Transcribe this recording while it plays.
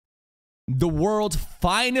the world's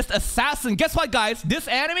finest assassin. Guess what, guys? This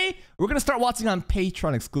anime, we're going to start watching on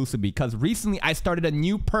Patreon exclusively because recently I started a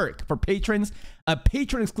new perk for patrons, a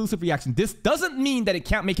patron exclusive reaction. This doesn't mean that it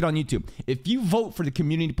can't make it on YouTube. If you vote for the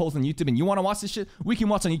community polls on YouTube and you want to watch this shit, we can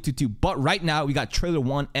watch on YouTube too. But right now, we got trailer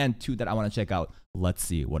 1 and 2 that I want to check out. Let's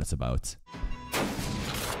see what it's about.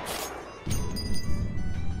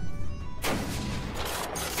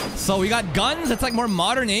 So we got guns. It's like more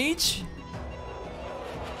modern age.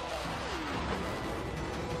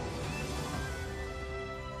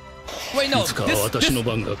 Wait, no.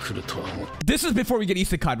 This is before we get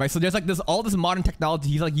isekai, right? So there's like all this modern technology.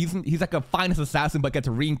 He's like a finest assassin, but gets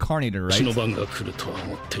reincarnated, right?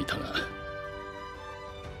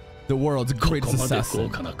 The world's greatest assassin. Yo,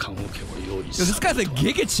 this guy's a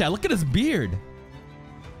Giga Chat. Look at his beard.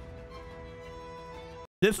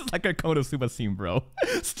 This is like a Konosuba scene, bro.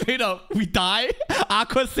 Straight up, we die.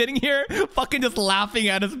 Aqua's sitting here, fucking just laughing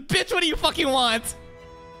at us. Bitch, what do you fucking want?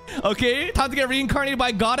 Okay, time to get reincarnated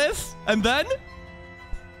by Goddess. And then?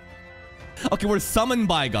 Okay, we're summoned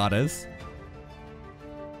by Goddess.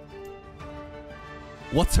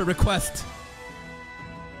 What's her request?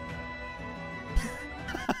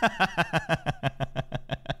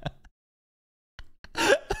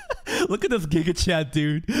 Look at this Giga Chat,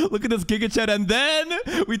 dude. Look at this Giga Chat, and then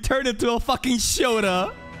we turn into a fucking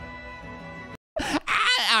Shota.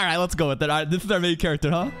 Alright, let's go with it. Alright, this is our main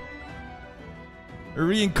character, huh?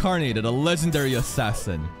 Reincarnated, a legendary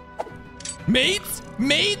assassin. Mates?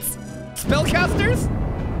 Mates? Spellcasters?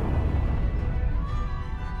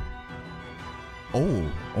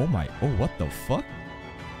 Oh my, what the fuck?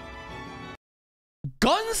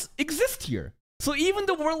 Guns exist here. So even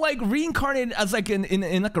though we're like reincarnated as like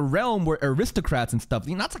in like a realm where aristocrats and stuff,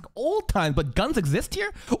 you know, that's like old times, but guns exist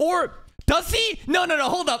here? Or does he? No,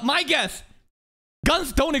 hold up. My guess.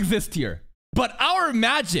 Guns don't exist here. But our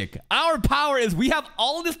magic, our power is we have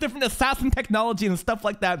all this different assassin technology and stuff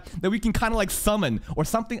like that that we can kind of like summon or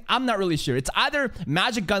something. I'm not really sure. It's either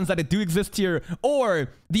magic guns that do exist here or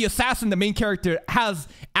the assassin, the main character, has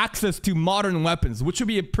access to modern weapons, which would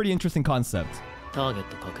be a pretty interesting concept. Target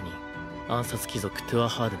確認。暗殺貴族トゥア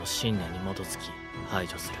ハードの信念に基づき排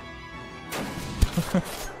除する。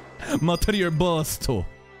Material burst.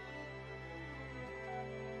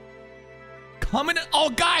 Coming in, oh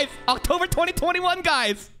guys, October 2021,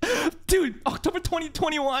 guys. Dude, October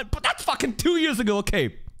 2021. But that's fucking 2 years ago.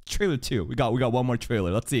 Okay, trailer 2. We got one more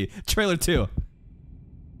trailer. Let's see. Trailer 2.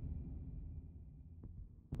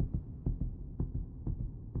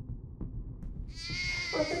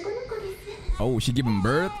 Oh, she giving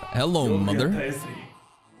birth? Hello, mother.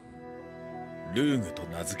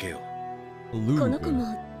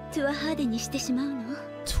 Lugu.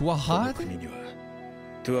 Tuahad?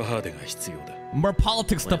 More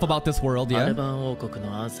politics stuff about this world, yeah?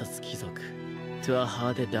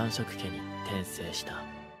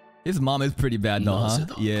 His mom is pretty bad, though, huh?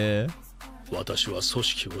 Yeah.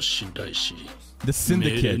 The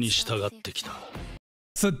Syndicate.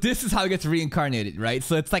 So this is how he gets reincarnated, right?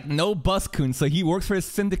 So it's like no Buskun. So he works for his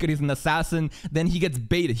syndicate. He's an assassin. Then he gets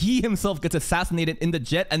baited. He himself gets assassinated in the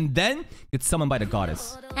jet and then gets summoned by the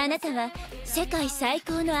goddess.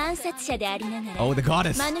 Oh, the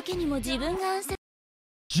goddess.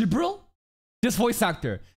 Jibril? This voice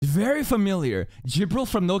actor. Very familiar. Jibril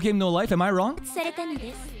from No Game No Life. Am I wrong?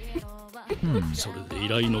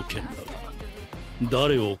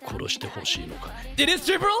 It is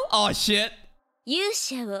Jibril? Oh, shit. The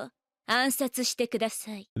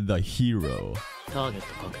hero.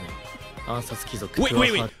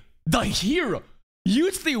 Wait. The hero.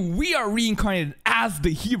 Usually we are reincarnated as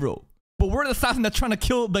the hero. But we're the assassin that's trying to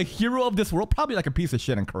kill the hero of this world. Probably like a piece of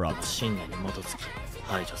shit and corrupt.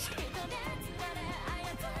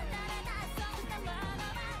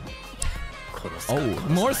 Oh,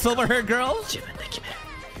 more silver-haired girls?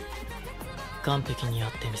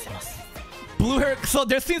 Blue hair, so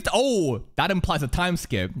there seems to, oh, that implies a time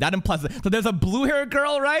skip. That implies, so there's a blue hair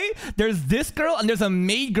girl, right? There's this girl, and there's a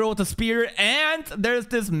maid girl with a spear, and there's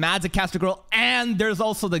this magic caster girl, and there's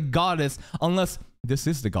also the goddess, unless this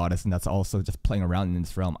is the goddess, and that's also just playing around in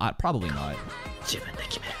this realm. Probably not.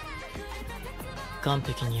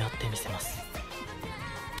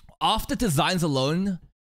 Off the designs alone,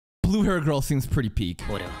 blue hair girl seems pretty peak.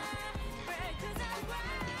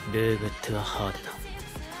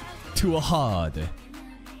 Tuahad.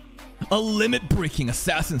 A limit-breaking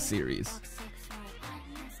assassin series.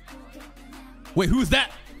 Wait, who's that?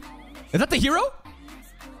 Is that the hero?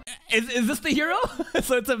 Is this the hero?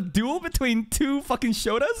 So it's a duel between two fucking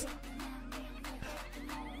Shotas?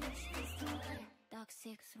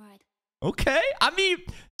 Okay, I mean,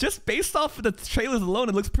 just based off of the trailers alone,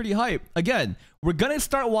 it looks pretty hype. Again, we're gonna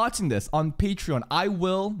start watching this on Patreon. I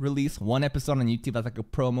will release one episode on YouTube as like a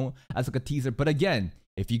promo, as like a teaser. But again,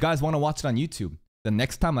 if you guys want to watch it on YouTube, the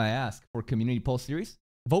next time I ask for a community poll series,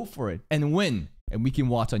 vote for it and win, and we can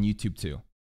watch on YouTube too.